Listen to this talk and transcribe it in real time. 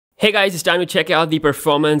Hey guys, it's time to check out the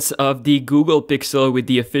performance of the Google Pixel with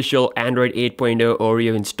the official Android 8.0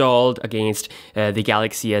 Oreo installed against the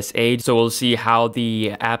Galaxy S8. So we'll see how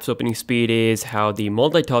the app's opening speed is, how the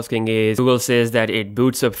multitasking is. Google says that it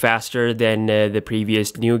boots up faster than the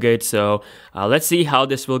previous Nougat. So let's see how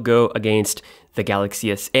this will go against the Galaxy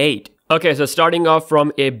S8. Okay, so starting off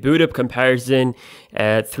from a boot up comparison,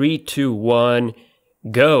 3, 2, 1,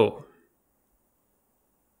 go.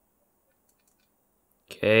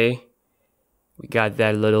 Okay, we got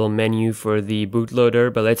that little menu for the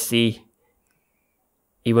bootloader, but let's see,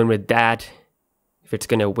 even with that, if it's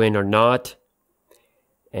gonna win or not.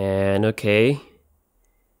 And okay,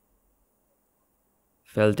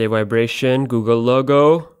 felt a vibration, Google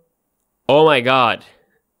logo. Oh my god,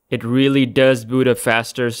 it really does boot up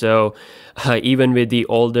faster. So even with the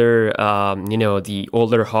older, the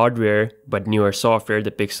older hardware but newer software,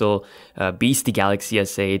 the Pixel beats the Galaxy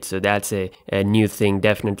S8. So that's a new thing,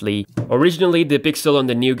 definitely. Originally, the Pixel on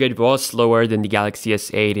the Nougat was slower than the Galaxy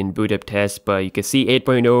S8 in boot up tests, but you can see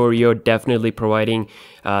 8.0 Oreo definitely providing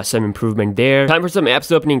some improvement there. Time for some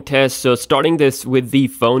apps opening tests. So starting this with the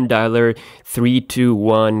phone dialer, 3, 2,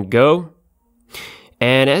 1, go.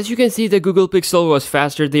 And as you can see, the Google Pixel was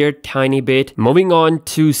faster there, tiny bit. Moving on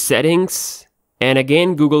to settings. And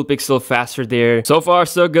again, Google Pixel faster there. So far,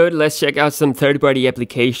 so good. Let's check out some third-party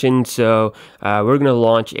applications. So we're going to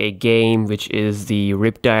launch a game, which is the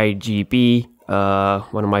Riptide GP.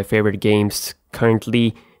 One of my favorite games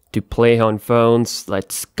currently to play on phones.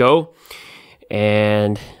 Let's go.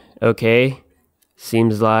 And okay,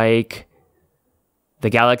 seems like the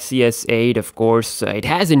Galaxy S8, of course, it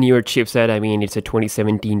has a newer chipset. I mean, it's a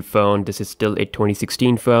 2017 phone. This is still a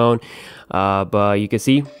 2016 phone. But you can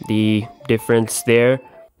see the difference there.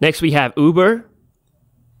 Next, we have Uber.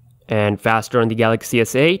 And faster on the Galaxy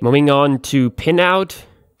S8. Moving on to Pinout.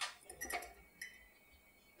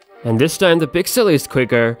 And this time, the Pixel is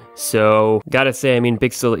quicker. So, gotta say, I mean,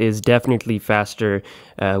 Pixel is definitely faster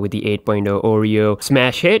with the 8.0 Oreo.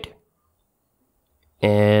 Smash Hit.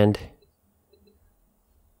 And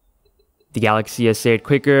the Galaxy S8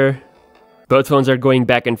 quicker. Both phones are going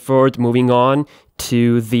back and forth. Moving on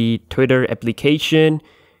to the Twitter application.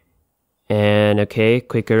 And okay,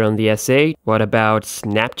 quicker on the S8. What about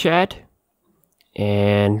Snapchat?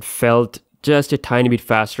 And felt just a tiny bit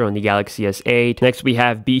faster on the Galaxy S8. Next we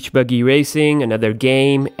have Beach Buggy Racing, another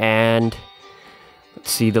game. And let's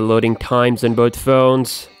see the loading times on both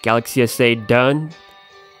phones. Galaxy S8 done.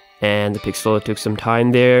 And the Pixel took some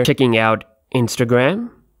time there. Checking out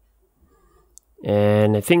Instagram.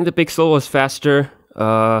 And I think the Pixel was faster.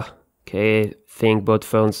 Okay, I think both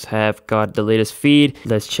phones have got the latest feed.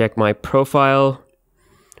 Let's check my profile.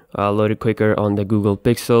 Loaded quicker on the Google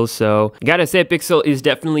Pixel. So, gotta say, Pixel is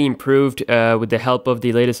definitely improved. With the help of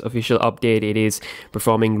the latest official update, it is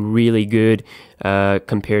performing really good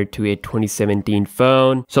compared to a 2017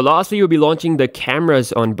 phone. So, lastly, we'll be launching the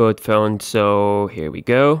cameras on both phones. So, here we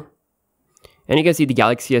go. And you can see the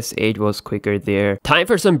Galaxy S8 was quicker there. Time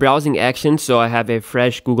for some browsing action. So I have a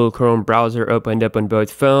fresh Google Chrome browser opened up on both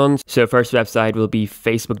phones. So first website will be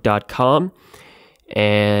facebook.com.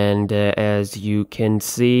 And as you can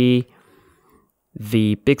see,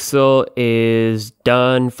 the Pixel is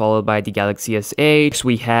done, followed by the Galaxy S8. Next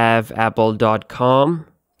we have apple.com.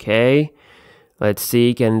 Okay, let's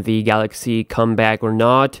see, can the Galaxy come back or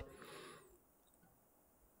not?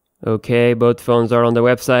 Okay, both phones are on the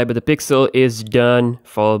website, but the Pixel is done,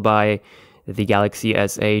 followed by the Galaxy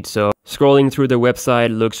S8. So scrolling through the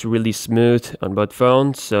website looks really smooth on both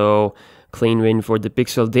phones. So clean win for the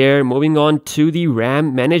Pixel there. Moving on to the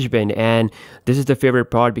RAM management. And this is the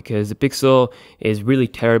favorite part because the Pixel is really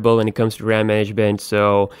terrible when it comes to RAM management.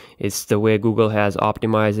 So it's the way Google has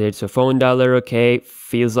optimized it. So phone dialer, okay,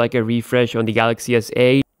 feels like a refresh on the Galaxy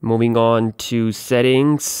S8. Moving on to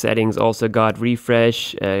settings. Settings also got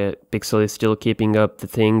refresh. Pixel is still keeping up the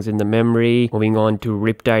things in the memory. Moving on to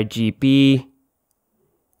Riptide GP.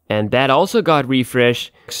 And that also got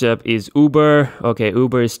refresh. Next up is Uber. Okay,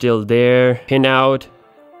 Uber is still there. Pinout.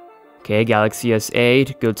 Okay, Galaxy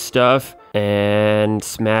S8. Good stuff. And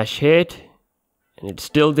Smash Hit. And it's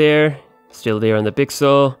still there. Still there on the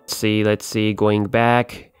Pixel. Let's see. Going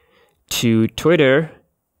back to Twitter.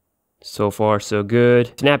 So far, so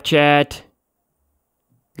good. Snapchat.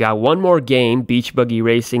 Got one more game, Beach Buggy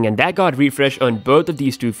Racing, and that got refreshed on both of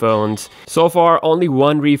these two phones. So far, only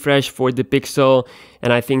one refresh for the Pixel,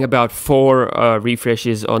 and I think about 4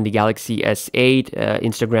 refreshes on the Galaxy S8.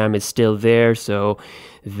 Instagram is still there, so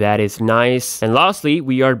that is nice. And lastly,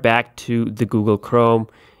 we are back to the Google Chrome.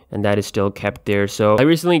 and that is still kept there. So I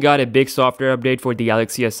recently got a big software update for the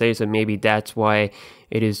Galaxy S8, so maybe that's why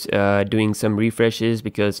it is doing some refreshes,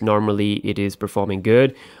 because normally it is performing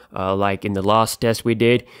good, like in the last test we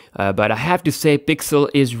did. But I have to say, Pixel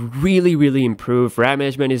is really improved. RAM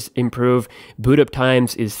management is improved. Boot up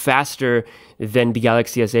times is faster than the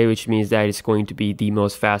Galaxy S8, which means that it's going to be the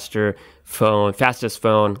most fastest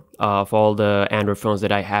phone of all the Android phones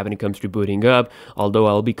that I have when it comes to booting up. Although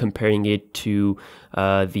I'll be comparing it to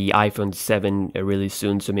the iPhone 7 really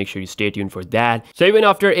soon, so make sure you stay tuned for that. So even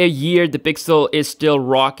after a year, the Pixel is still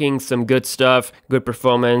rocking some good stuff, good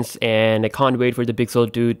performance, and I can't wait for the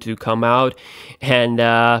Pixel 2 to come out, and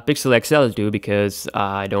Pixel XL too, because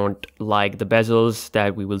I don't like the bezels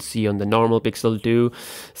that we will see on the normal Pixel 2.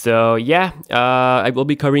 So yeah, I will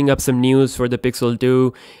be covering up some news for the Pixel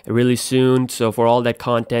 2 really soon. So for all that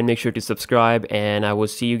content, make sure to subscribe, and I will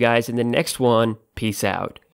see you guys in the next one. Peace out.